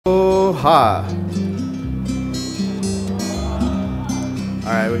Aloha.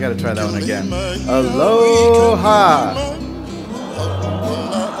 All right, we got to try that one again. Aloha.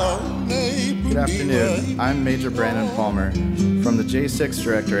 Good afternoon. I'm Major Brandon Palmer from the J6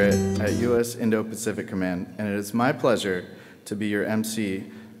 Directorate at U.S. Indo-Pacific Command, and it is my pleasure to be your MC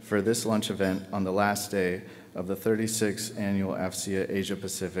for this lunch event on the last day of the 36th Annual AFCEA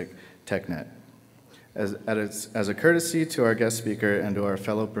Asia-Pacific TechNet. As a courtesy to our guest speaker and to our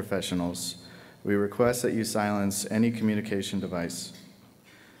fellow professionals, we request that you silence any communication device.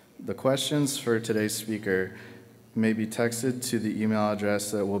 The questions for today's speaker may be texted to the email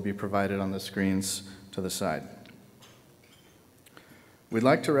address that will be provided on the screens to the side. We'd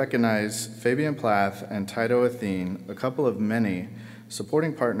like to recognize Fabian Plath and Taito Athene, a couple of many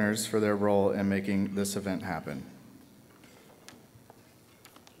supporting partners, for their role in making this event happen.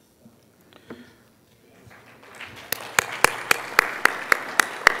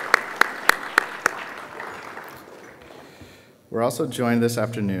 We're also joined this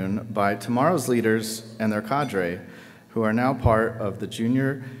afternoon by tomorrow's leaders and their cadre, who are now part of the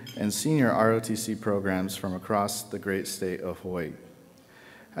junior and senior ROTC programs from across the great state of Hawaii.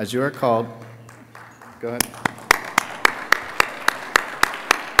 As you are called, go ahead.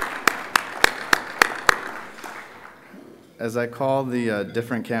 As I call the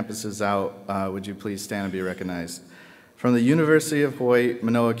different campuses out, would you please stand and be recognized? From the University of Hawaii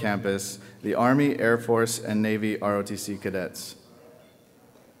Manoa campus, the Army, Air Force, and Navy ROTC cadets.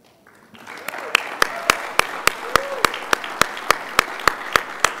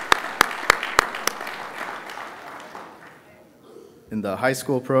 In the high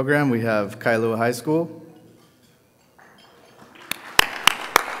school program, we have Kailua High School.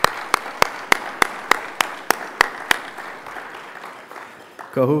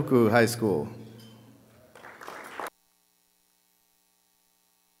 Kahuku High School.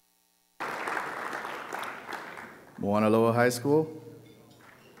 Moanaloa High School.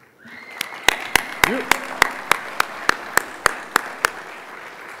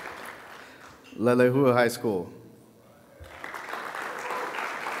 Lelehua High School.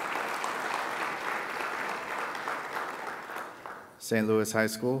 St. Louis High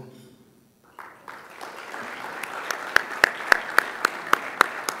School.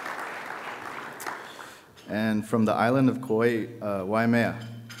 And from the island of Kauai, Waimea.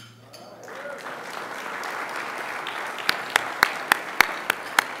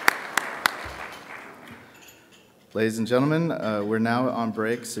 Ladies and gentlemen, we're now on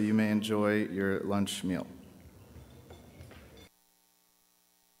break, so you may enjoy your lunch meal.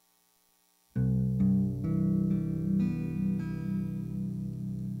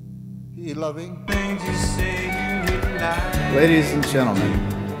 Loving. Ladies and gentlemen,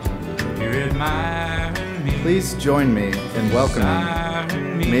 please join me in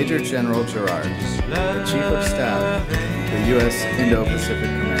welcoming Major General Jarrad, the Chief of Staff, the U.S. Indo-Pacific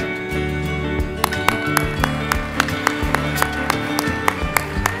Command.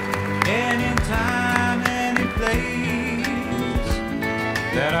 Anytime, any place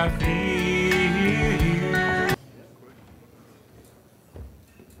that I feel.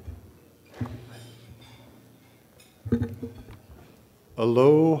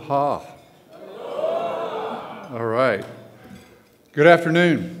 Aloha. Aloha. All right. Good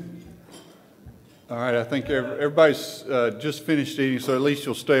afternoon. All right, I think everybody's just finished eating, so at least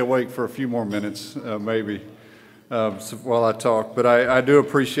you'll stay awake for a few more minutes, maybe, while I talk. But I do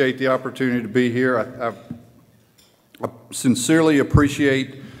appreciate the opportunity to be here. I sincerely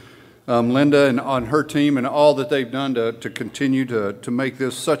appreciate Linda and on her team and all that they've done to continue to make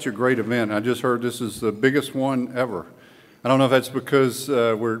this such a great event. I just heard this is the biggest one ever. I don't know if that's because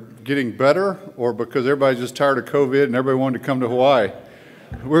we're getting better or because everybody's just tired of COVID and everybody wanted to come to Hawaii.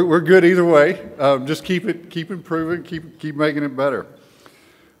 We're good either way. Just keep improving, keep making it better.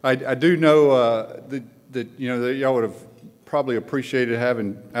 I do know that y'all would have probably appreciated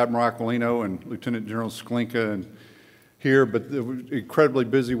having Admiral Aquilino and Lieutenant General Sklinka and here, but it was an incredibly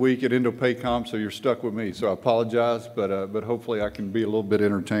busy week at Indo-PACOM, so you're stuck with me. So I apologize, but hopefully I can be a little bit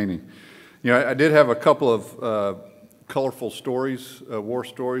entertaining. I did have a couple of colorful stories, war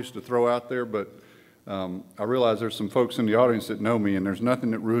stories to throw out there, but I realize there's some folks in the audience that know me, and there's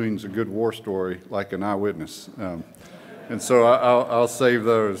nothing that ruins a good war story like an eyewitness. And so I'll save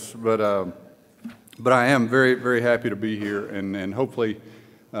those. But I am very, very happy to be here, and hopefully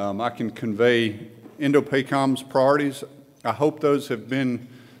I can convey Indo-PACOM's priorities. I hope those have been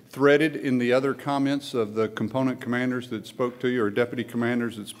threaded in the other comments of the component commanders that spoke to you, or deputy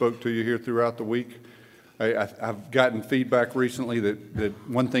commanders that spoke to you here throughout the week. I've gotten feedback recently that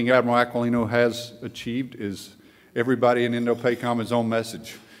one thing Admiral Aquilino has achieved is everybody in Indo-PACOM is on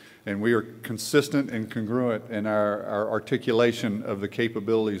message. And we are consistent and congruent in our articulation of the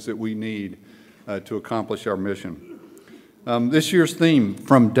capabilities that we need to accomplish our mission. This year's theme,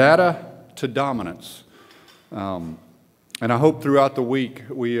 From Data to Dominance. And I hope throughout the week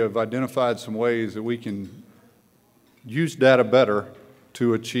we have identified some ways that we can use data better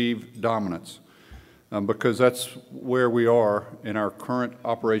to achieve dominance, because that's where we are in our current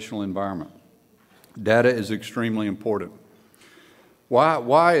operational environment. Data is extremely important.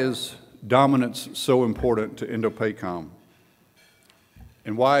 Why is dominance so important to Indo-PACOM?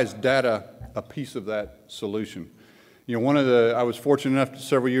 And why is data a piece of that solution? You know, I was fortunate enough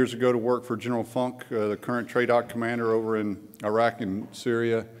several years ago to work for General Funk, the current TRADOC commander over in Iraq and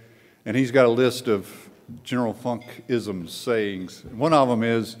Syria, and he's got a list of General Funk-isms, sayings. One of them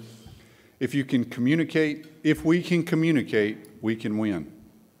is, if we can communicate, we can win.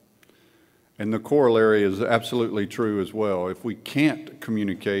 And the corollary is absolutely true as well. If we can't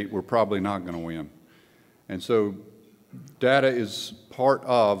communicate, we're probably not going to win. And so data is part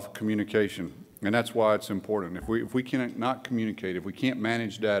of communication, and that's why it's important. If we cannot communicate, if we can't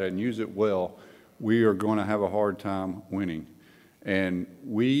manage data and use it well, we are going to have a hard time winning. And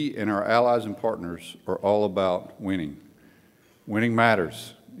we and our allies and partners are all about winning. Winning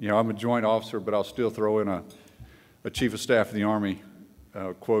matters. You know, I'm a joint officer, but I'll still throw in a Chief of Staff of the Army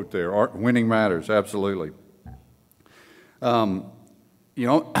quote there. Winning matters, absolutely. You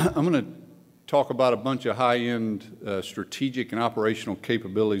know, I'm going to talk about a bunch of high-end strategic and operational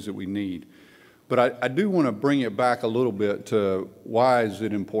capabilities that we need. But I do want to bring it back a little bit to why is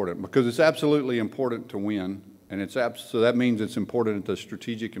it important? Because it's absolutely important to win, and so that means it's important at the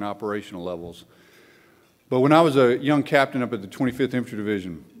strategic and operational levels. But when I was a young captain up at the 25th Infantry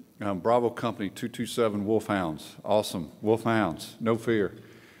Division, Bravo Company 227 Wolfhounds, awesome, Wolfhounds, no fear.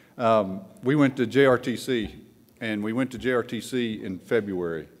 We went to JRTC, and we went to JRTC in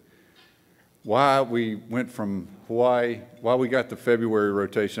February. Why we went from Hawaii, why we got the February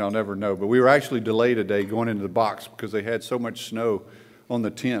rotation, I'll never know. But we were actually delayed a day going into the box because they had so much snow on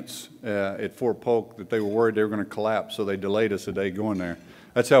the tents at Fort Polk that they were worried they were going to collapse, so they delayed us a day going there.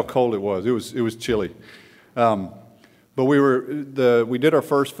 That's how cold it was. It was chilly. But we did our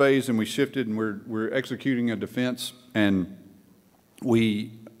first phase, and we shifted, and we're executing a defense, and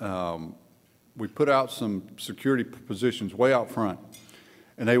we put out some security positions way out front,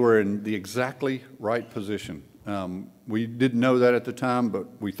 and they were in the exactly right position. We didn't know that at the time,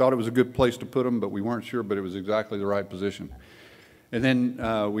 but we thought it was a good place to put them, but we weren't sure, but it was exactly the right position. And then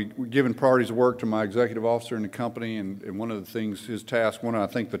we're giving priorities of work to my executive officer in the company, and one of the things, his task, I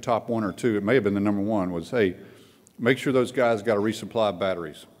think the top one or two, it may have been the number one, was, hey, make sure those guys got a resupply of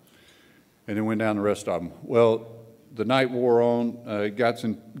batteries. And then went down the rest of them. Well, the night wore on, it gets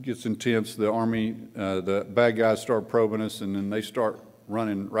intense, the Army, the bad guys start probing us, and then they start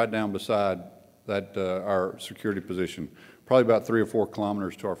running right down beside our security position, probably about 3 or 4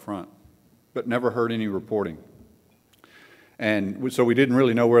 kilometers to our front, but never heard any reporting. And so we didn't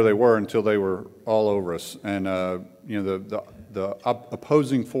really know where they were until they were all over us. And you know, the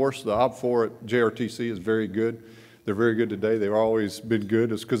opposing force, the OPFOR at JRTC is very good. They're very good today. They've always been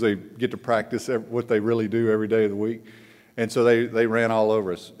good. It's because they get to practice what they really do every day of the week. And so they ran all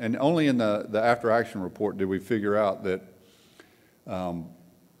over us. And only in the after-action report did we figure out that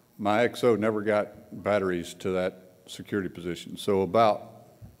my XO never got batteries to that security position. So about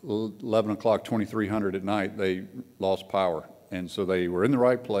 11 o'clock, 2300 at night, they lost power. And so they were in the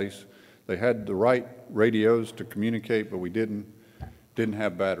right place. They had the right radios to communicate, but we didn't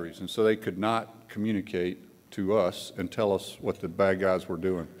have batteries. And so they could not communicate to us and tell us what the bad guys were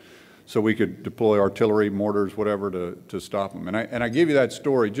doing. So we could deploy artillery, mortars, whatever to stop them. And I give you that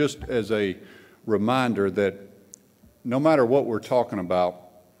story just as a reminder that no matter what we're talking about,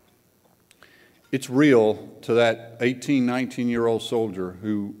 it's real to that 18, 19-year-old soldier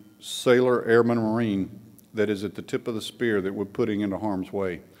sailor, airman, Marine, that is at the tip of the spear that we're putting into harm's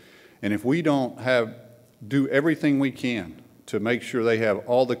way. And if we don't do everything we can to make sure they have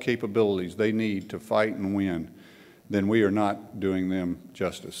all the capabilities they need to fight and win, then we are not doing them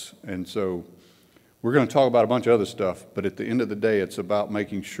justice. And so we're going to talk about a bunch of other stuff, but at the end of the day, it's about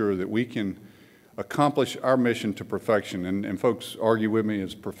making sure that we can accomplish our mission to perfection. And folks argue with me,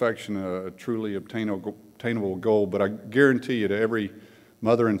 is perfection a truly obtainable goal? But I guarantee you, to every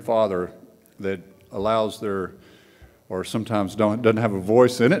mother and father that allows or sometimes doesn't have a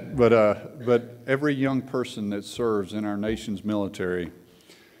voice in it, but every young person that serves in our nation's military,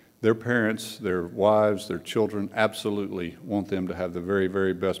 their parents, their wives, their children absolutely want them to have the very,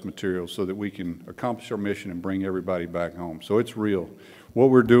 very best materials so that we can accomplish our mission and bring everybody back home. So it's real.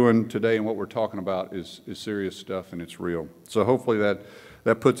 What we're doing today and what we're talking about is serious stuff, and it's real. So hopefully that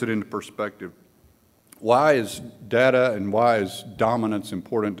that puts it into perspective. Why is data and why is dominance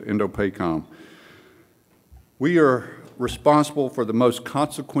important to Indo-PACOM? We are responsible for the most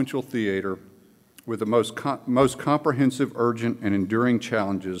consequential theater with the most comprehensive, urgent, and enduring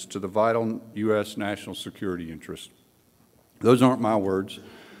challenges to the vital U.S. national security interest. Those aren't my words.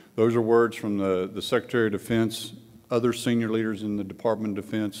 Those are words from the Secretary of Defense, other senior leaders in the Department of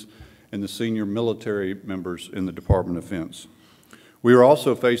Defense, and the senior military members in the Department of Defense. We are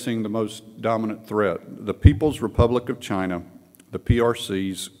also facing the most dominant threat, the People's Republic of China, the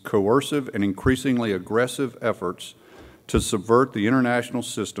PRC's coercive and increasingly aggressive efforts to subvert the international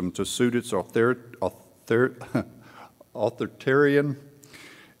system to suit its authoritarian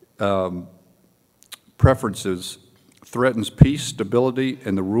preferences, threatens peace, stability,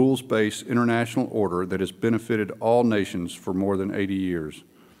 and the rules-based international order that has benefited all nations for more than 80 years.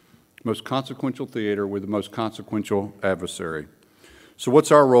 Most consequential theater with the most consequential adversary. So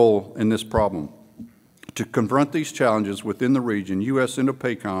what's our role in this problem? To confront these challenges within the region, U.S.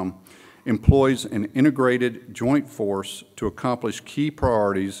 Indo-PACOM employs an integrated joint force to accomplish key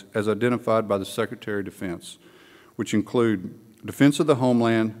priorities as identified by the Secretary of Defense, which include defense of the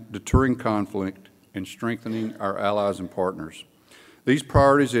homeland, deterring conflict, and strengthening our allies and partners. These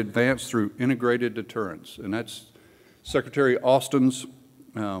priorities advance through integrated deterrence, and that's Secretary Austin's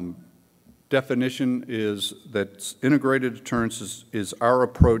definition is that integrated deterrence is our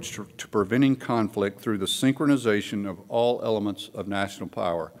approach to preventing conflict through the synchronization of all elements of national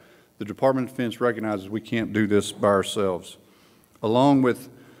power. The Department of Defense recognizes we can't do this by ourselves. Along with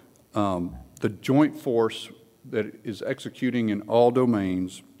the joint force that is executing in all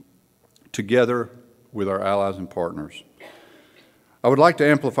domains, together with our allies and partners. I would like to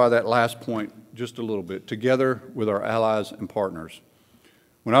amplify that last point just a little bit, together with our allies and partners.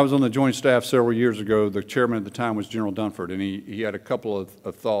 When I was on the Joint Staff several years ago, the chairman at the time was General Dunford, and he had a couple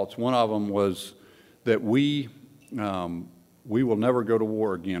of thoughts. One of them was that we will never go to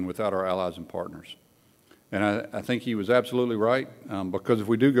war again without our allies and partners. And I think he was absolutely right, because if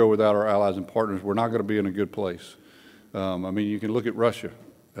we do go without our allies and partners, we're not going to be in a good place. I mean, you can look at Russia.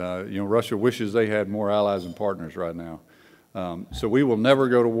 Russia wishes they had more allies and partners right now. So we will never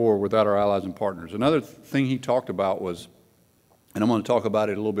go to war without our allies and partners. Another thing he talked about was, and I'm going to talk about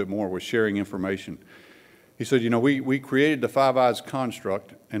it a little bit more, was sharing information. He said, we created the Five Eyes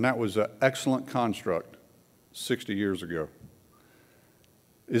construct, and that was an excellent construct 60 years ago.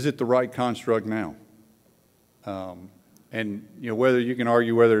 Is it the right construct now? And whether you can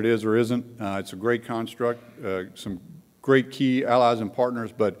argue whether it is or isn't, it's a great construct, some great key allies and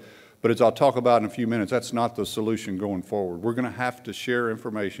partners, but as I'll talk about in a few minutes, that's not the solution going forward. We're going to have to share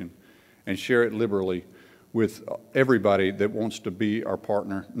information and share it liberally with everybody that wants to be our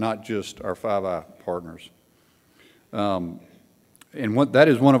partner, not just our Five Eye partners. And that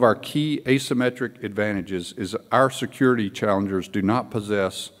is one of our key asymmetric advantages, is our security challengers do not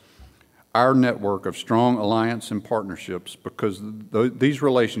possess our network of strong alliance and partnerships, because these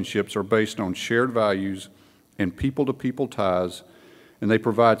relationships are based on shared values and people-to-people ties, and they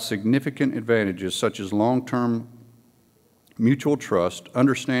provide significant advantages such as long-term mutual trust,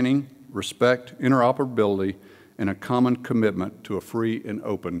 understanding, respect, interoperability, and a common commitment to a free and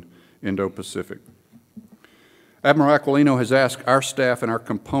open Indo-Pacific. Admiral Aquilino has asked our staff and our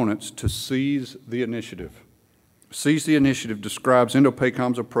components to seize the initiative. Seize the initiative describes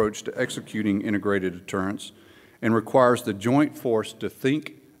Indo-PACOM's approach to executing integrated deterrence and requires the joint force to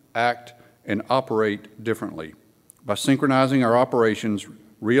think, act, and operate differently by synchronizing our operations,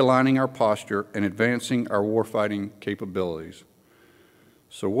 realigning our posture, and advancing our warfighting capabilities.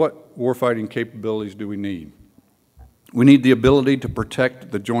 So what warfighting capabilities do we need? We need the ability to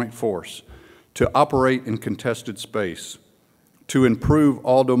protect the joint force, to operate in contested space, to improve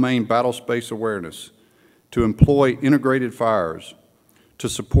all-domain battle space awareness, to employ integrated fires, to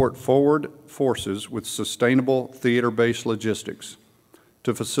support forward forces with sustainable theater-based logistics,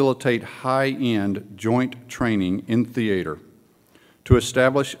 to facilitate high-end joint training in theater, to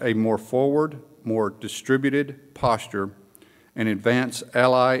establish a more forward, more distributed posture, and advance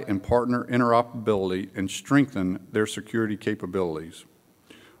ally and partner interoperability and strengthen their security capabilities.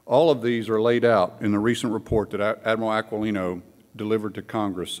 All of these are laid out in the recent report that Admiral Aquilino delivered to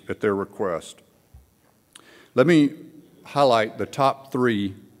Congress at their request. Let me highlight the top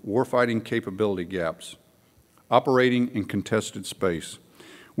 3 warfighting capability gaps. Operating in contested space.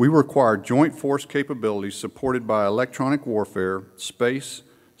 We require joint force capabilities supported by electronic warfare, space,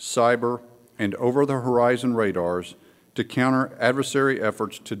 cyber, and over-the-horizon radars to counter adversary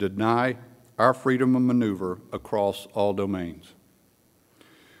efforts to deny our freedom of maneuver across all domains.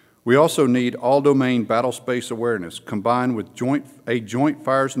 We also need all-domain battle space awareness combined with a joint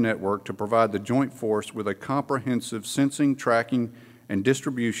fires network to provide the joint force with a comprehensive sensing, tracking, and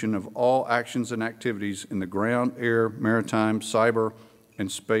distribution of all actions and activities in the ground, air, maritime, cyber,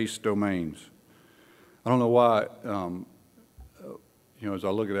 and space domains. I don't know why, as I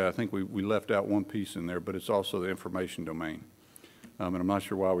look at that, I think we left out one piece in there, but it's also the information domain. And I'm not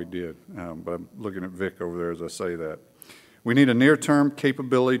sure why we did, but I'm looking at Vic over there as I say that. We need a near-term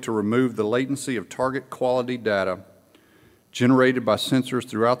capability to remove the latency of target quality data generated by sensors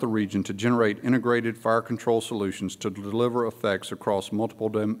throughout the region to generate integrated fire control solutions to deliver effects across multiple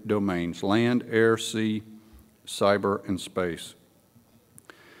domains: land, air, sea, cyber, and space.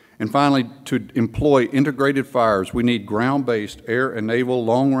 And finally, to employ integrated fires, we need ground-based air and naval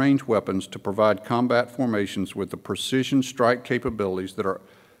long-range weapons to provide combat formations with the precision strike capabilities that are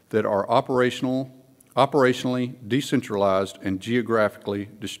operationally decentralized and geographically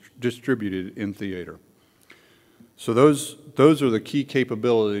distributed in theater. So those are the key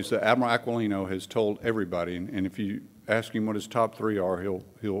capabilities that Admiral Aquilino has told everybody, and if you ask him what his top 3 are,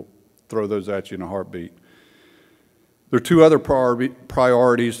 he'll throw those at you in a heartbeat. There are 2 other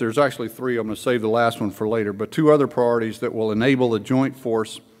priorities. There's actually 3. I'm going to save the last one for later, but 2 other priorities that will enable the joint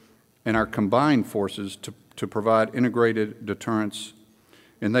force and our combined forces to provide integrated deterrence,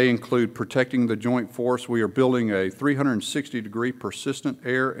 and they include protecting the joint force. We are building a 360-degree persistent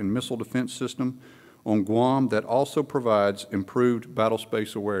air and missile defense system on Guam that also provides improved battle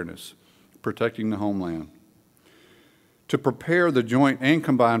space awareness, protecting the homeland. To prepare the joint and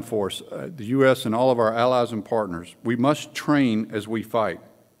combined force, the U.S. and all of our allies and partners, we must train as we fight.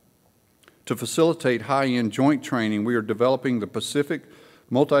 To facilitate high-end joint training, we are developing the Pacific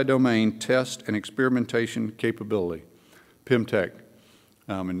Multi-Domain Test and Experimentation Capability, PMTEC.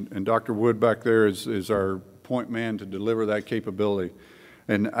 And Dr. Wood back there is our point man to deliver that capability.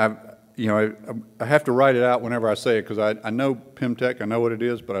 And I have to write it out whenever I say it because I know PMTEC, I know what it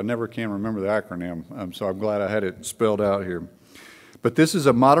is, but I never can remember the acronym. So I'm glad I had it spelled out here. But this is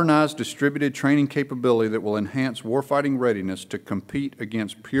a modernized distributed training capability that will enhance warfighting readiness to compete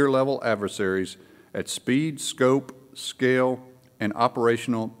against peer-level adversaries at speed, scope, scale, and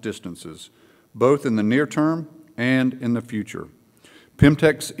operational distances, both in the near term and in the future.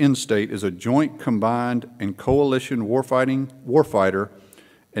 PMTEC's end state is a joint, combined, and coalition warfighter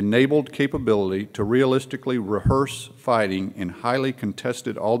enabled capability to realistically rehearse fighting in highly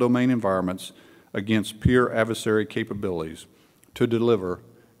contested all-domain environments against peer adversary capabilities to deliver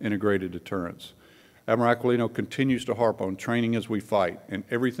integrated deterrence. Admiral Aquilino continues to harp on training as we fight, and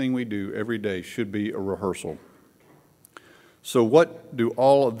everything we do every day should be a rehearsal. So what do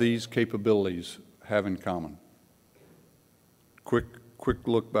all of these capabilities have in common? Quick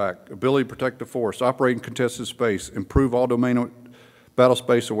look back. Ability to protect the force, operate in contested space, improve all-domain battle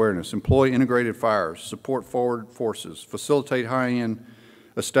space awareness, employ integrated fires, support forward forces, facilitate high-end,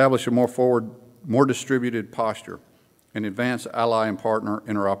 establish a more distributed posture, and advance ally and partner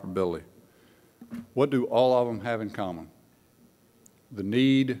interoperability. What do all of them have in common? The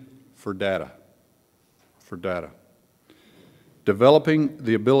need for data. Developing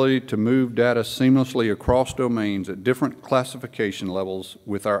the ability to move data seamlessly across domains at different classification levels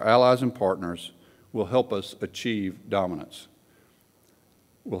with our allies and partners will help us achieve dominance.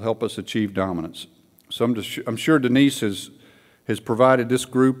 So I'm sure Denise has provided this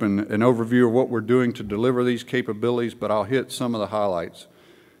group an overview of what we're doing to deliver these capabilities, but I'll hit some of the highlights.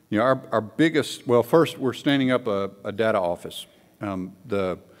 You know, our biggest, well, first we're standing up a data office. At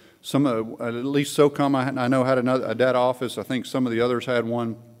least SOCOM I know had a data office. I think some of the others had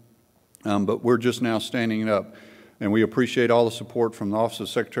one, but we're just now standing it up. And we appreciate all the support from the Office of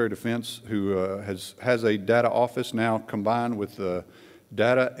Secretary of Defense, who has a data office now combined with the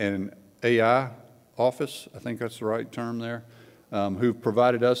Data and AI Office, I think that's the right term there, who've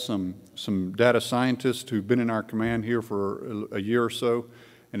provided us some data scientists who've been in our command here for a year or so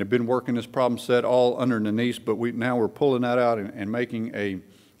and have been working this problem set all under Denise, but now we're pulling that out and making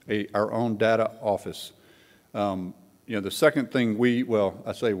our own data office. You know, the second thing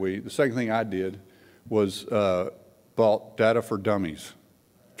the second thing I did was bought Data for Dummies.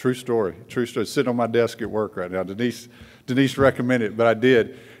 True story, it's sitting on my desk at work right now. Denise recommended it, but I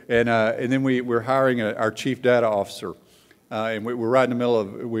did. And then we're hiring our chief data officer. And we're right in the middle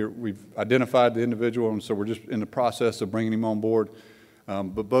of, we've identified the individual, and so we're just in the process of bringing him on board.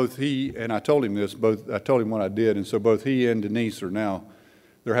 But both he, and I told him this, I told him what I did, and so both he and Denise are now,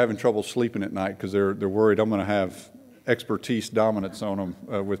 they're having trouble sleeping at night because they're worried I'm going to have expertise dominance on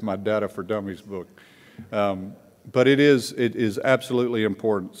them with my Data for Dummies book. But it is absolutely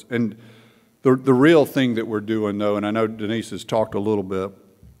important. And the real thing that we're doing, though, and I know Denise has talked a little bit,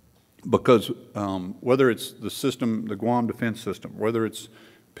 because whether it's the system, the Guam Defense System, whether it's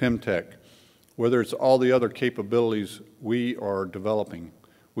PIMTech, whether it's all the other capabilities we are developing,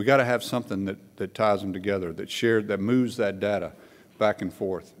 we got to have something that ties them together, that moves that data back and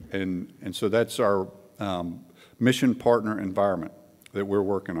forth. And so that's our mission partner environment that we're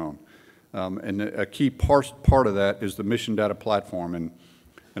working on. And a key part of that is the mission data platform.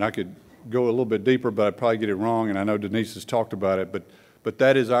 And I could go a little bit deeper, but I'd probably get it wrong, and I know Denise has talked about it, but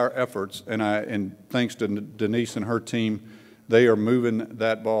that is our efforts, and thanks to Denise and her team, they are moving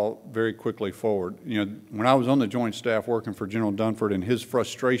that ball very quickly forward. You know, when I was on the Joint Staff working for General Dunford and his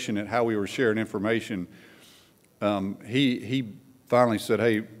frustration at how we were sharing information, he finally said,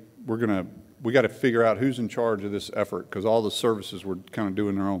 hey, we got to figure out who's in charge of this effort, because all the services were kind of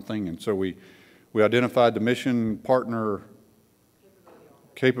doing their own thing. And so we identified the Mission Partner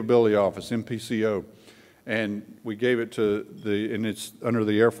Capability Office, MPCO, and we gave it to and it's under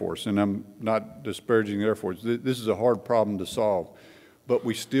the Air Force, and I'm not disparaging the Air Force. This is a hard problem to solve, but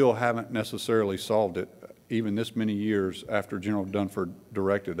we still haven't necessarily solved it, even this many years after General Dunford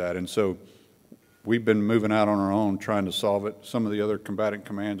directed that. And so we've been moving out on our own trying to solve it. Some of the other combatant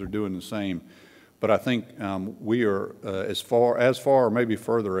commands are doing the same. But I think we are as far or maybe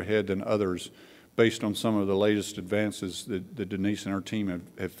further ahead than others based on some of the latest advances that Denise and her team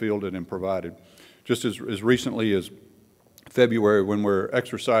have fielded and provided. Just as recently as February, when we're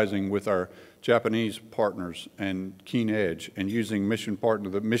exercising with our Japanese partners and Keen Edge and using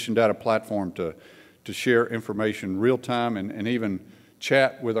the mission data platform to share information real time and even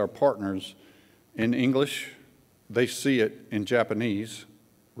chat with our partners in English. They see it in Japanese,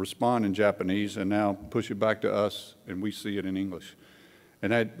 respond in Japanese, and now push it back to us, and we see it in English.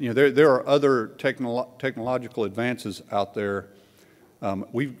 And that, you know, there are other technological advances out there.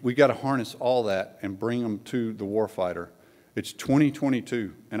 We got to harness all that and bring them to the warfighter. It's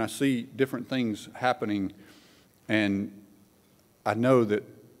 2022, and I see different things happening, and I know that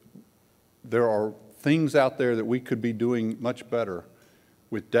there are things out there that we could be doing much better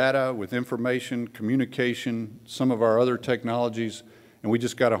with data, with information, communication, some of our other technologies, and we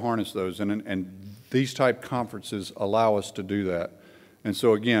just got to harness those. And these type conferences allow us to do that. And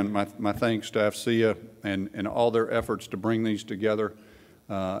so again, my thanks to AFCEA and all their efforts to bring these together.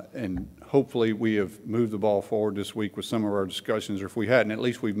 And hopefully we have moved the ball forward this week with some of our discussions, or if we hadn't, at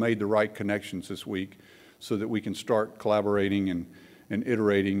least we've made the right connections this week so that we can start collaborating and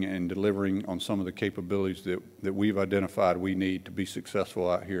iterating and delivering on some of the capabilities that we've identified we need to be successful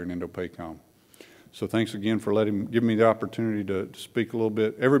out here in Indo-PACOM. So thanks again for giving me the opportunity to speak a little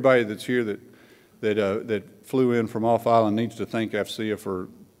bit. Everybody that's here that flew in from off island needs to thank AFCEA for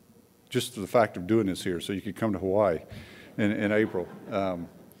just the fact of doing this here, so you could come to Hawaii in April.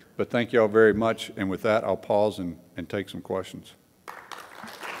 But thank you all very much, and with that, I'll pause and take some questions.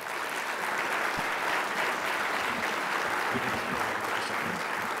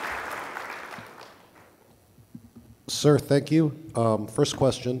 Sir, thank you. First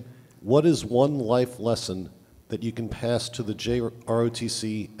question, what is one life lesson that you can pass to the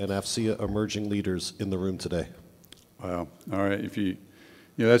JROTC and AFCEA emerging leaders in the room today? Wow. All right.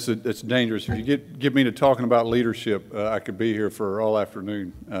 That's dangerous. If you get me to talking about leadership, I could be here for all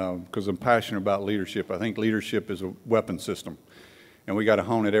afternoon because I'm passionate about leadership. I think leadership is a weapon system, and we got to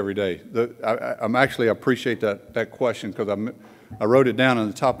hone it every day. I appreciate that question because I wrote it down on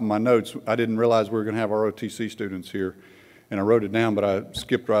the top of my notes. I didn't realize we were going to have ROTC students here, and I wrote it down, but I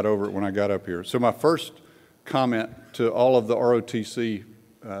skipped right over it when I got up here. So my first comment to all of the ROTC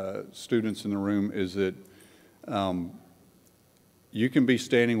students in the room is that you can be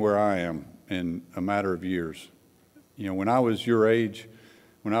standing where I am in a matter of years. You know, when I was your age,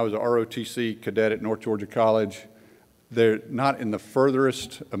 when I was a ROTC cadet at North Georgia College, not in the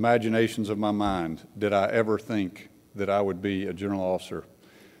furthest imaginations of my mind did I ever think that I would be a general officer.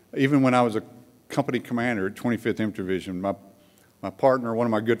 Even when I was a company commander at 25th Infantry Division, my partner, one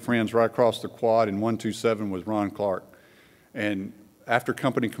of my good friends right across the quad in 127 was Ron Clark. And after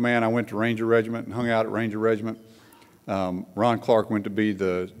company command, I went to Ranger Regiment and hung out at Ranger Regiment. Ron Clark went to be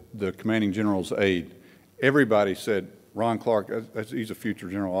the commanding general's aide. Everybody said, Ron Clark, he's a future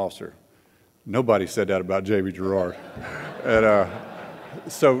general officer. Nobody said that about J.B. Jarrad. And,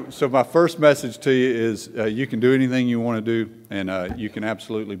 so my first message to you is you can do anything you want to do, and you can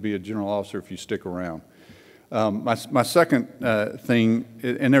absolutely be a general officer if you stick around. My second thing,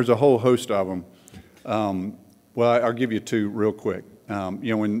 and there's a whole host of them, well, I'll give you two real quick. You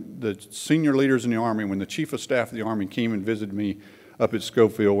know, when the senior leaders in the Army, when the Chief of Staff of the Army came and visited me up at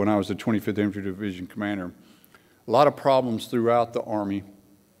Schofield when I was the 25th Infantry Division Commander, a lot of problems throughout the Army,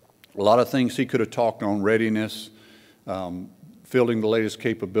 a lot of things he could have talked on, readiness, fielding the latest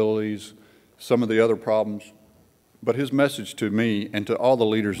capabilities, some of the other problems. But his message to me and to all the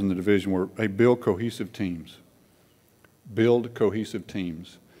leaders in the division were, hey, build cohesive teams. Build cohesive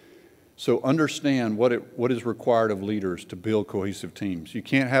teams. So understand what is required of leaders to build cohesive teams. You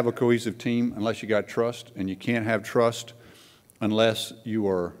can't have a cohesive team unless you got trust, and you can't have trust unless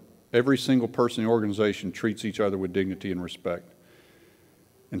every single person in the organization treats each other with dignity and respect.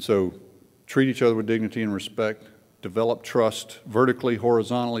 And so treat each other with dignity and respect, develop trust vertically,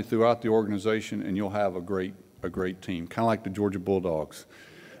 horizontally throughout the organization, and you'll have a great team, kind of like the Georgia Bulldogs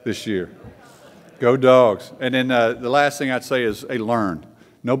this year. Go Dogs. And then the last thing I'd say is, hey, learn.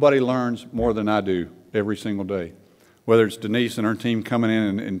 Nobody learns more than I do every single day. Whether it's Denise and her team coming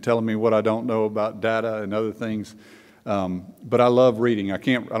in and telling me what I don't know about data and other things. But I love reading. I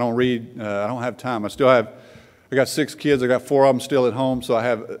don't read, I don't have time. I got 6 kids. I got 4 of them still at home, so I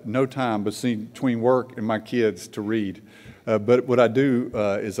have no time between work and my kids to read. But what I do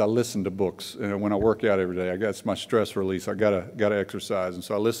is I listen to books when I work out every day. That's my stress release. I gotta exercise, and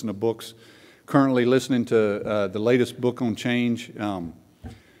so I listen to books. Currently listening to the latest book on change,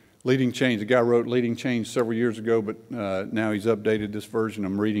 Leading Change. The guy wrote Leading Change several years ago, but now he's updated this version.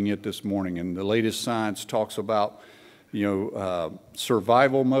 I'm reading it this morning, and the latest science talks about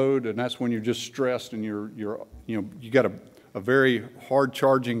survival mode, and that's when you're just stressed and you got a very hard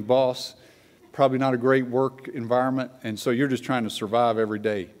charging boss, probably not a great work environment, and so you're just trying to survive every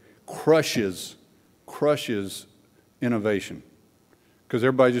day. Crushes innovation, because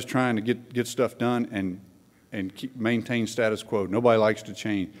everybody's just trying to get stuff done and maintain status quo. Nobody likes to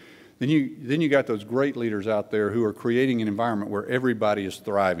change. Then you got those great leaders out there who are creating an environment where everybody is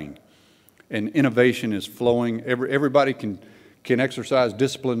thriving and innovation is flowing. Everybody can exercise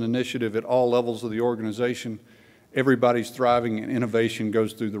disciplined initiative at all levels of the organization. Everybody's thriving and innovation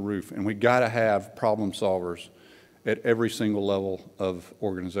goes through the roof. And we got to have problem solvers at every single level of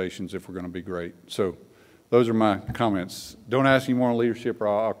organizations if we're going to be great. So those are my comments. Don't ask any more on leadership or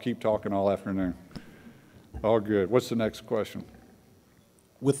I'll keep talking all afternoon. All good. What's the next question?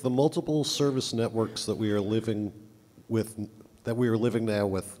 With the multiple service networks that we are living now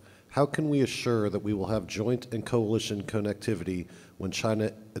with, how can we assure that we will have joint and coalition connectivity when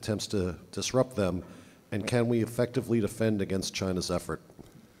China attempts to disrupt them, and can we effectively defend against China's effort?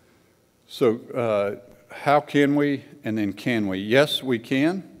 So how can we, and then can we? Yes, we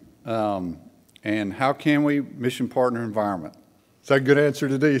can. And how can we? Mission partner environment. Is that a good answer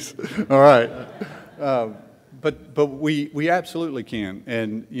to these? All right. But we absolutely can.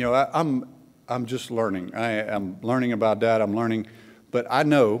 And I'm just learning. I'm learning about data. I'm learning, but I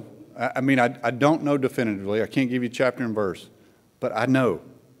know. I don't know definitively. I can't give you chapter and verse, but I know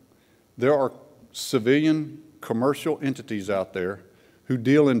there are civilian commercial entities out there who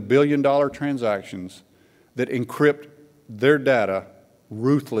deal in billion-dollar transactions that encrypt their data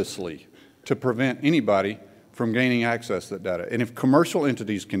ruthlessly to prevent anybody from gaining access to that data. And if commercial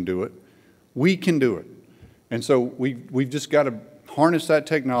entities can do it, we can do it. And so we've just got to harness that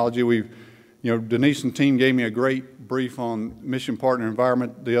technology. Denise and team gave me a great brief on mission partner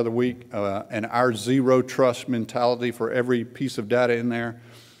environment the other week and our zero trust mentality for every piece of data in there.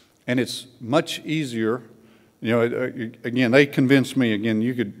 And it's much easier. Again, they convinced me. Again,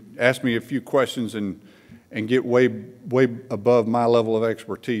 you could ask me a few questions and get way above my level of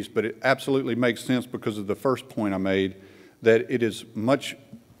expertise, but it absolutely makes sense because of the first point I made, that it is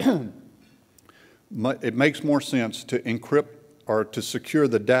it makes more sense to encrypt or to secure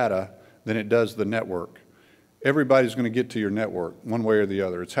the data than it does the network. Everybody's going to get to your network one way or the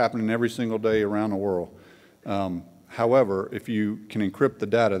other. It's happening every single day around the world. However, if you can encrypt the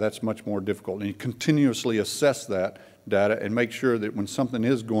data, that's much more difficult. And you continuously assess that data and make sure that when something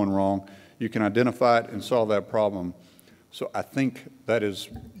is going wrong, you can identify it and solve that problem. So I think that is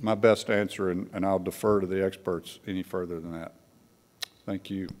my best answer, and I'll defer to the experts any further than that. Thank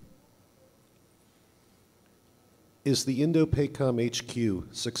you. Is the Indo-PACOM HQ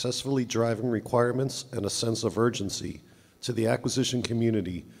successfully driving requirements and a sense of urgency to the acquisition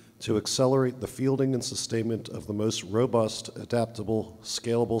community to accelerate the fielding and sustainment of the most robust, adaptable,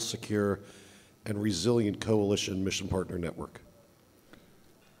 scalable, secure, and resilient coalition mission partner network?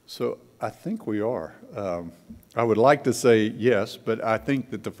 So I think we are. I would like to say yes, but I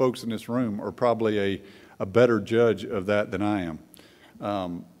think that the folks in this room are probably a better judge of that than I am.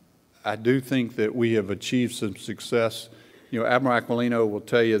 I do think that we have achieved some success. Admiral Aquilino will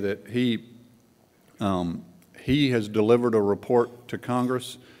tell you that he has delivered a report to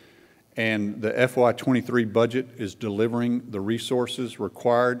Congress, and the FY23 budget is delivering the resources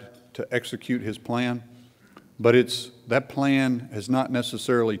required to execute his plan. But that plan has not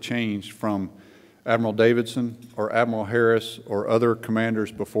necessarily changed from Admiral Davidson or Admiral Harris or other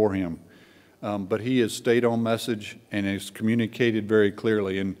commanders before him. But he has stayed on message and has communicated very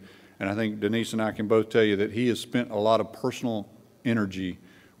clearly. And I think Denise and I can both tell you that he has spent a lot of personal energy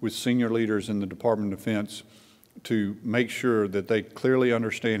with senior leaders in the Department of Defense to make sure that they clearly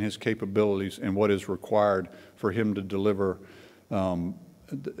understand his capabilities and what is required for him to deliver,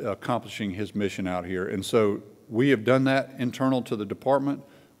 accomplishing his mission out here. And so we have done that internal to the department,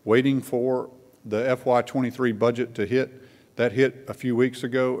 waiting for the FY23 budget to hit. That hit a few weeks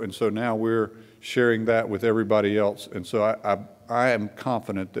ago, and so now we're sharing that with everybody else. And so I am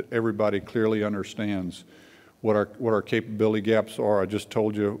confident that everybody clearly understands what our capability gaps are. I just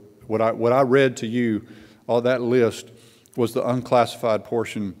told you what I read to you. All that list was the unclassified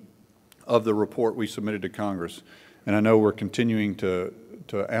portion of the report we submitted to Congress, and I know we're continuing to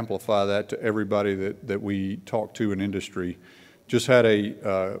amplify that to everybody that we talk to in industry. Just had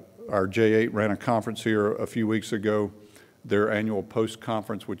our J8 ran a conference here a few weeks ago. Their annual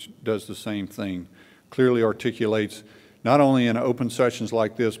post-conference, which does the same thing, clearly articulates not only in open sessions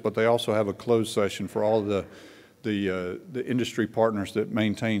like this, but they also have a closed session for all the industry partners that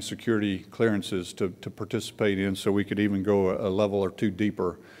maintain security clearances to participate in, so we could even go a level or two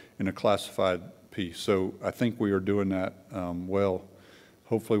deeper in a classified piece. So I think we are doing that well.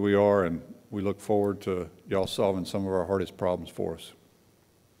 Hopefully we are, and we look forward to y'all solving some of our hardest problems for us.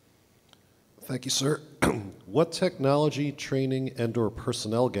 Thank you, sir. What technology, training, and/or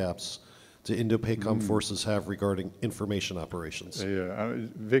personnel gaps do Indo-PACOM forces have regarding information operations? Yeah,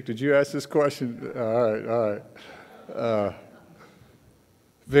 Vic, did you ask this question? All right.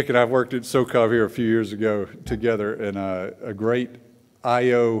 Vic and I worked at SOCOV here a few years ago together, and a great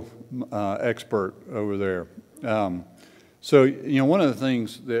I/O expert over there. So, you know, one of the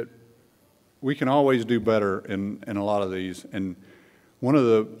things that we can always do better in a lot of these, and one of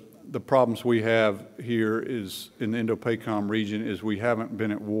the problems we have here is in the Indo-PACOM region is we haven't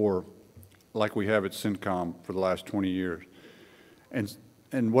been at war like we have at CENTCOM for the last 20 years.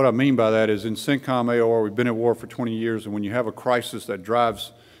 And what I mean by that is in CENTCOM AOR, we've been at war for 20 years, and when you have a crisis that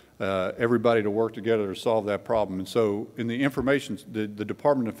drives everybody to work together to solve that problem. And so in the information, the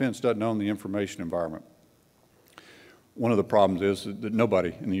Department of Defense doesn't own the information environment. One of the problems is that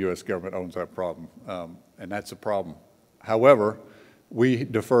nobody in the U.S. government owns that problem, and that's a problem. However, we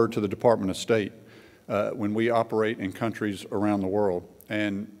defer to the Department of State when we operate in countries around the world.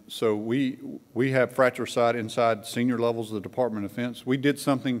 And so we have fratricide inside senior levels of the Department of Defense. We did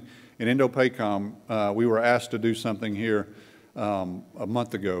something in Indo-PACOM. We were asked to do something here a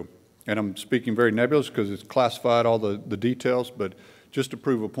month ago. And I'm speaking very nebulous because it's classified, all the details, but just to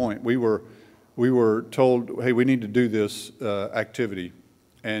prove a point, we were told, hey, we need to do this activity.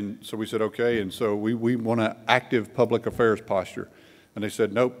 And so we said, okay, and so we want an active public affairs posture. And they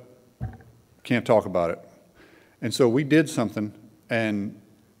said, nope, can't talk about it. And so we did something, and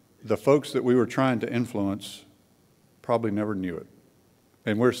the folks that we were trying to influence probably never knew it.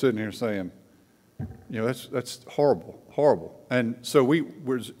 And we're sitting here saying, you know, that's horrible, horrible. And so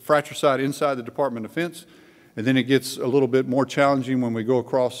we're fratricide inside the Department of Defense, and then it gets a little bit more challenging when we go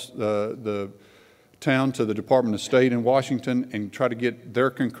across the town to the Department of State in Washington and try to get their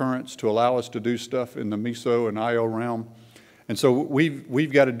concurrence to allow us to do stuff in the MISO and IO realm. And so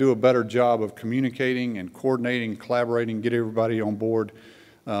we've got to do a better job of communicating and coordinating, collaborating, get everybody on board.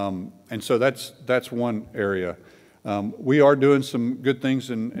 And so that's one area. We are doing some good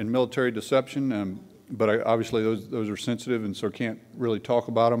things in military deception, but obviously those are sensitive, and so can't really talk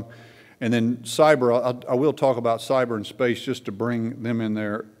about them. And then cyber, I will talk about cyber and space just to bring them in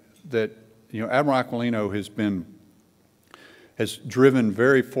there. That, you know, Admiral Aquilino has driven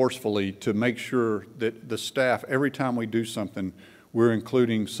very forcefully to make sure that the staff, every time we do something, we're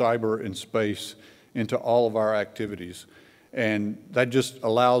including cyber and space into all of our activities. And that just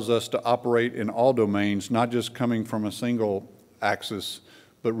allows us to operate in all domains, not just coming from a single axis,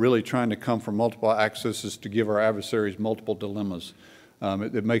 but really trying to come from multiple axes to give our adversaries multiple dilemmas.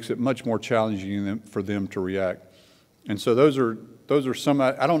 It makes it much more challenging for them to react. And so those are some,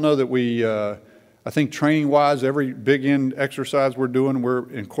 I don't know that we, I think training-wise, every big end exercise we're doing, we're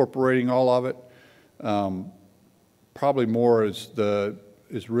incorporating all of it. Probably more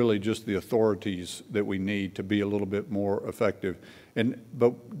is really just the authorities that we need to be a little bit more effective.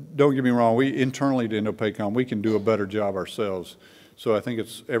 But don't get me wrong, we internally to Indo-PACOM, we can do a better job ourselves. So I think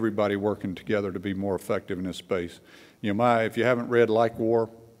it's everybody working together to be more effective in this space. You know, if you haven't read Like War,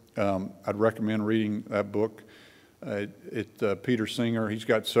 I'd recommend reading that book. Peter Singer, he's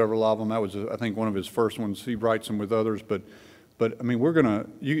got several of them. That was, I think, one of his first ones. He writes them with others. But I mean,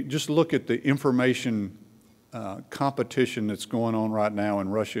 you just look at the information competition that's going on right now in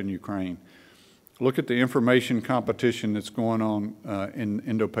Russia and Ukraine. look at the information competition that's going on in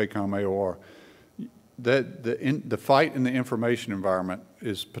Indo-PACOM AOR. The fight in the information environment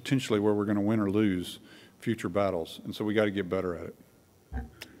is potentially where we're going to win or lose future battles, and so we got to get better at it.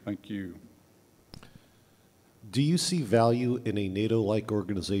 Thank you. Do you see value in a NATO-like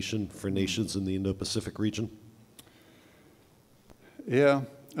organization for nations in the Indo-Pacific region? Yeah,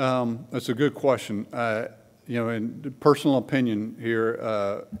 that's a good question. You know, in personal opinion here,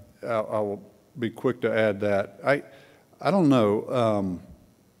 I will be quick to add that. I don't know.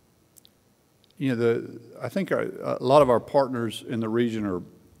 You know, I think a lot of our partners in the region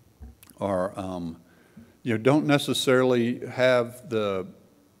are you know, don't necessarily have the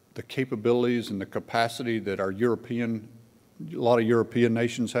capabilities and the capacity that a lot of European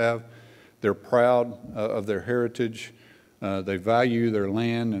nations have. They're proud of their heritage. They value their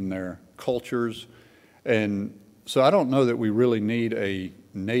land and their cultures. And so I don't know that we really need a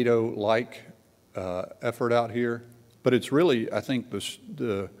NATO-like effort out here, but it's really, I think,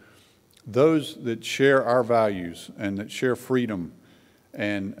 those that share our values and that share freedom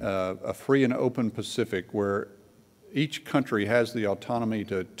and a free and open Pacific where each country has the autonomy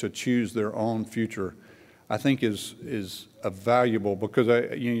to choose their own future, I think is valuable, because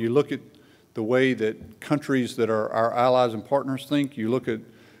you look at the way that countries that are our allies and partners think, you look at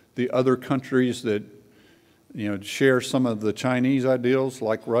the other countries that, you know, share some of the Chinese ideals,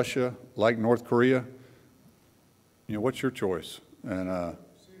 like Russia, like North Korea. You know, what's your choice? And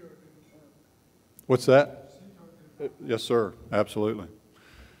what's that? Yes, sir. Absolutely.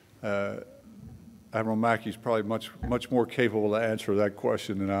 Admiral Mackey's probably much more capable to answer that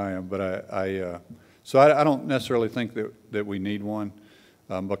question than I am. But so I don't necessarily think that we need one,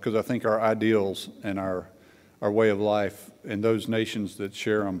 because I think our ideals and our way of life and those nations that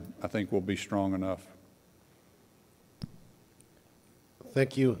share them, I think, will be strong enough.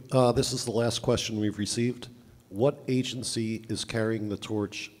 Thank you. This is the last question we've received. What agency is carrying the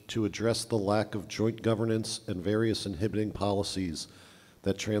torch to address the lack of joint governance and various inhibiting policies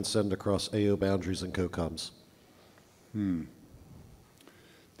that transcend across AO boundaries and COCOMs? I'm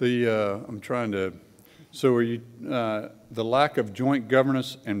trying to, so are you, the lack of joint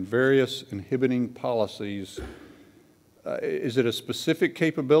governance and various inhibiting policies, is it a specific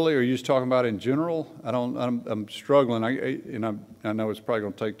capability, or are you just talking about in general? I'm struggling, I know it's probably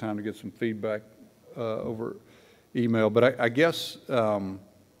going to take time to get some feedback over email, but I guess, you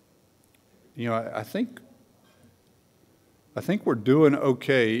know, I think we're doing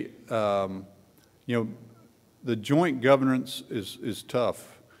okay. You know, the joint governance is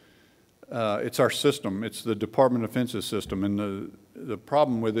tough. It's our system. It's the Department of Defense's system, and the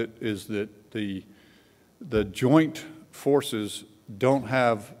problem with it is that the joint forces don't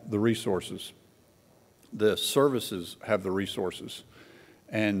have the resources. The services have the resources,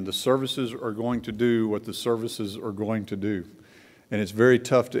 and the services are going to do what the services are going to do, and it's very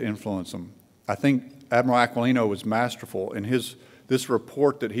tough to influence them. I think Admiral Aquilino was masterful in this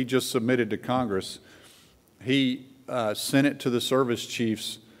report that he just submitted to Congress. He sent it to the service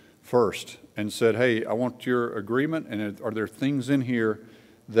chiefs first and said, hey, I want your agreement, and are there things in here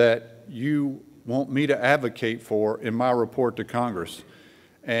that you want me to advocate for in my report to Congress?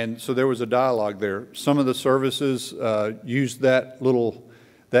 And so there was a dialogue there. Some of the services used that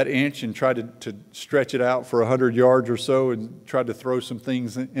inch and tried to stretch it out for 100 yards or so and tried to throw some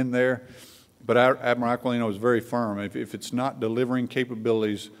things in there. But Admiral Aquilino was very firm. If it's not delivering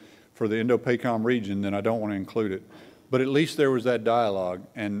capabilities for the Indo-PACOM region, then I don't want to include it. But at least there was that dialogue.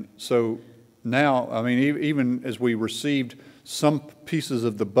 And so now, I mean, even as we received some pieces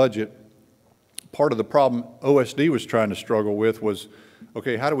of the budget, part of the problem OSD was trying to struggle with was,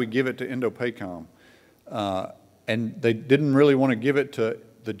 okay, how do we give it to Indo-PACOM? And they didn't really want to give it to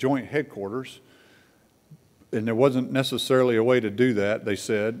the joint headquarters, and there wasn't necessarily a way to do that, they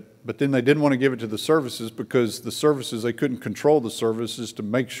said. But then they didn't want to give it to the services because the services, they couldn't control the services to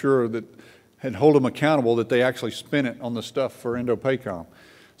make sure that, and hold them accountable that they actually spent it on the stuff for Indo-PACOM.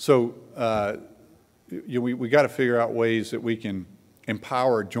 So we got to figure out ways that we can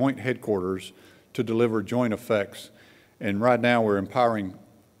empower joint headquarters to deliver joint effects. And right now we're empowering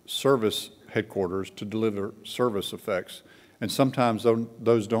service headquarters to deliver service effects. And sometimes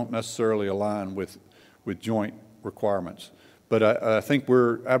those don't necessarily align with joint requirements. But I think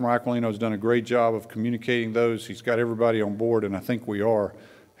Admiral Aquilino has done a great job of communicating those. He's got everybody on board, and I think we are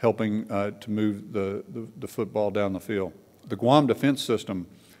helping to move the football down the field. The Guam Defense System,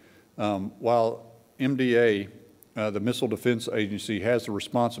 while MDA, the Missile Defense Agency, has the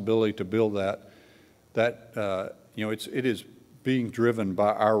responsibility to build that you know, it is being driven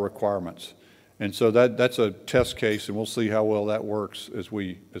by our requirements. And so that's a test case, and we'll see how well that works as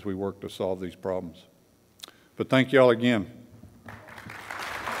we work to solve these problems. But thank you all again.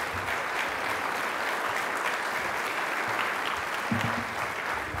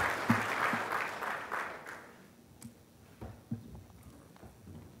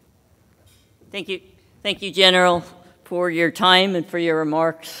 Thank you, General, for your time and for your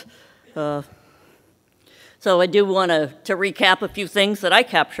remarks. So I do want to recap a few things that I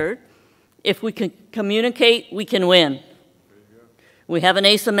captured. If we can communicate, we can win. We have an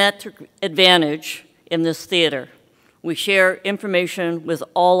asymmetric advantage in this theater. We share information with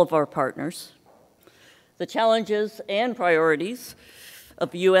all of our partners. The challenges and priorities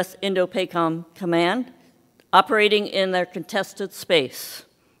of U.S. Indo-Pacific Command operating in their contested space,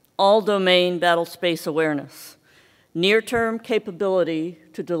 all-domain battle space awareness, near-term capability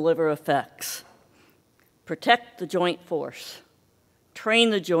to deliver effects, protect the joint force, train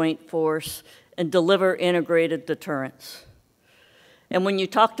the joint force, and deliver integrated deterrence. And when you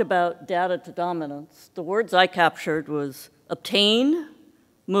talked about data to dominance, the words I captured was obtain,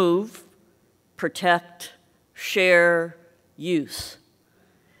 move, protect, share, use.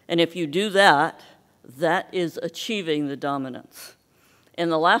 And if you do that, that is achieving the dominance.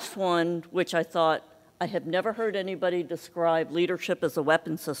 And the last one, which I thought, I have never heard anybody describe leadership as a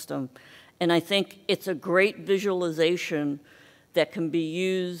weapon system, and I think it's a great visualization that can be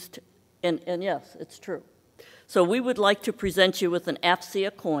used, and yes, it's true. So we would like to present you with an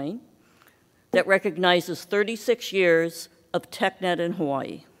AFCEA coin that recognizes 36 years of TechNet in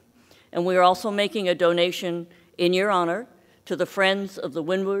Hawaii. And we are also making a donation in your honor to the Friends of the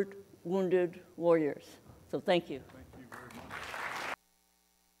Windward Wounded Warriors. So thank you.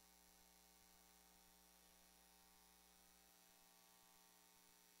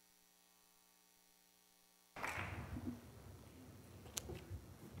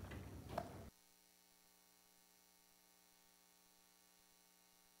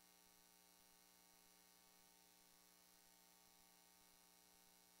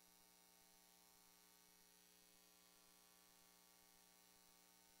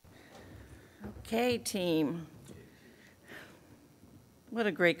 Okay, team. What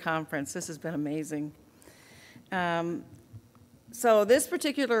a great conference. This has been amazing. So this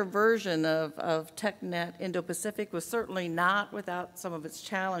particular version of TechNet Indo-Pacific was certainly not without some of its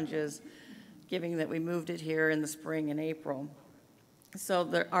challenges, given that we moved it here in the spring and April.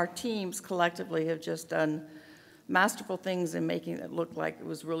 So our teams collectively have just done masterful things in making it look like it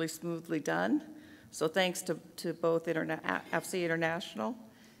was really smoothly done. So thanks to both AFCEA International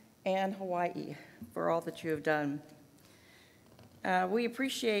and Hawaii for all that you have done. We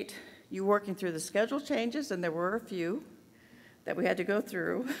appreciate you working through the schedule changes, and there were a few that we had to go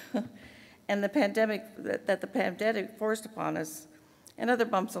through, and the pandemic that the pandemic forced upon us, and other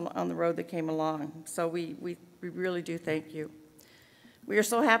bumps on the road that came along. So we really do thank you. We are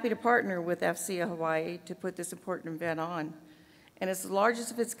so happy to partner with AFCEA Hawaii to put this important event on, and it's the largest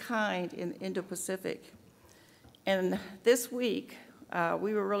of its kind in Indo-Pacific. And this week,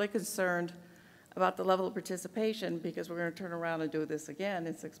 we were really concerned about the level of participation because we're going to turn around and do this again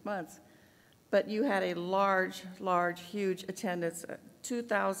in 6 months. But you had a large, huge attendance,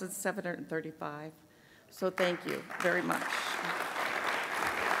 2,735. So thank you very much.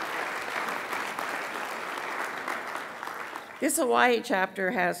 This Hawaii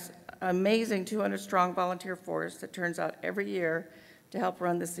chapter has an amazing 200-strong volunteer force that turns out every year to help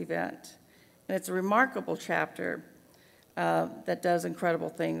run this event. And it's a remarkable chapter that does incredible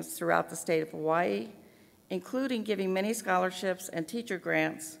things throughout the state of Hawaii, including giving many scholarships and teacher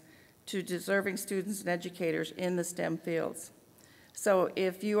grants to deserving students and educators in the STEM fields. So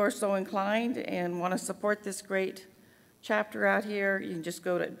if you are so inclined and want to support this great chapter out here, you can just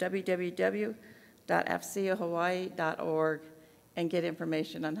go to www.afceahawaii.org and get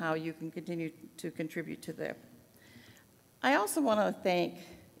information on how you can continue to contribute to them. I also want to thank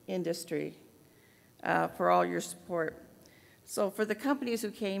industry for all your support. So for the companies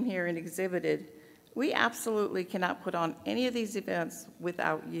who came here and exhibited, we absolutely cannot put on any of these events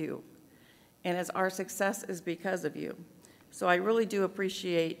without you. And as our success is because of you. So I really do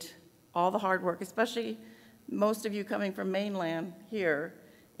appreciate all the hard work, especially most of you coming from mainland here.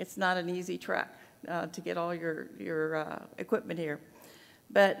 It's not an easy trek to get all your equipment here.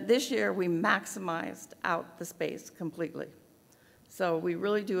 But this year we maximized out the space completely. So we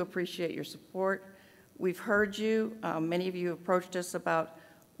really do appreciate your support. We've heard you. Many of you approached us about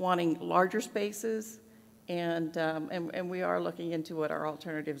wanting larger spaces, and we are looking into what our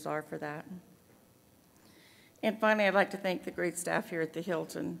alternatives are for that. And finally, I'd like to thank the great staff here at the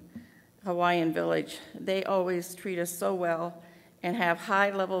Hilton Hawaiian Village. They always treat us so well, and have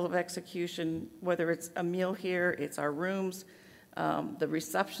high levels of execution, whether it's a meal here, it's our rooms, the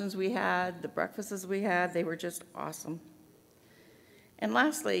receptions we had, the breakfasts we had, they were just awesome. And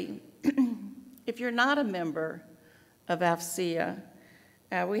lastly, if you're not a member of AFCEA,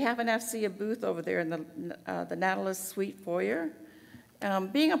 we have an AFCEA booth over there in the Nautilus Suite foyer.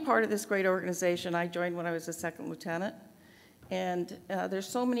 Being a part of this great organization, I joined when I was a second lieutenant, and there's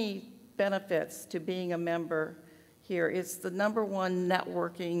so many benefits to being a member here. It's the #1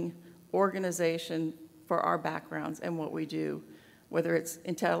 networking organization for our backgrounds and what we do, whether it's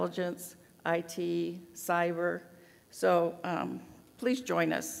intelligence, IT, cyber. So please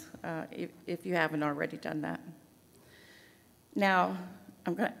join us if you haven't already done that. Now,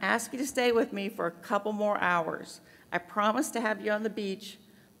 I'm going to ask you to stay with me for a couple more hours. I promise to have you on the beach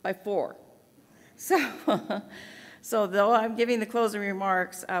by 4. So though I'm giving the closing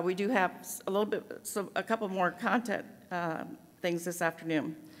remarks, we do have a couple more content things this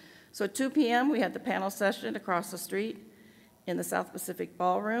afternoon. So at 2 p.m., we had the panel session across the street in the South Pacific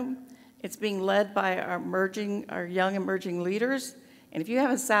Ballroom. It's being led by our young emerging leaders. And if you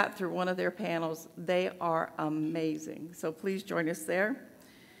haven't sat through one of their panels, they are amazing. So please join us there.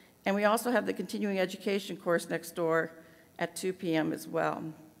 And we also have the continuing education course next door at 2 p.m. as well.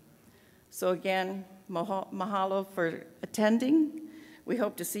 So again, mahalo for attending. We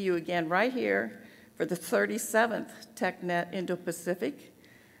hope to see you again right here for the 37th TechNet Indo-Pacific,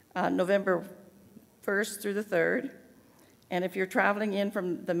 November 1st through the 3rd. And if you're traveling in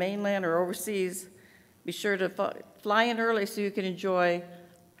from the mainland or overseas, be sure to fly in early so you can enjoy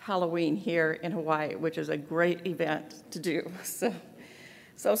Halloween here in Hawaii, which is a great event to do.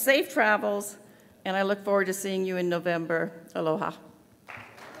 So safe travels, and I look forward to seeing you in November. Aloha.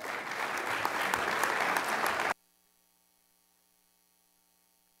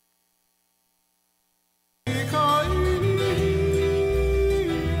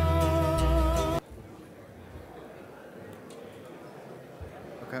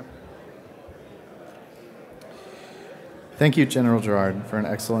 Okay. Thank you, General Jarrad, for an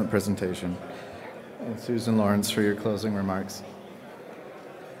excellent presentation, and Susan Lawrence for your closing remarks.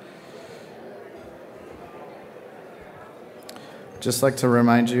 Just like to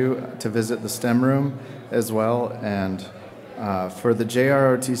remind you to visit the STEM room as well, and for the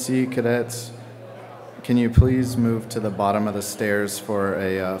JROTC cadets, can you please move to the bottom of the stairs for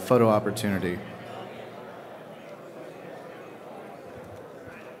a photo opportunity?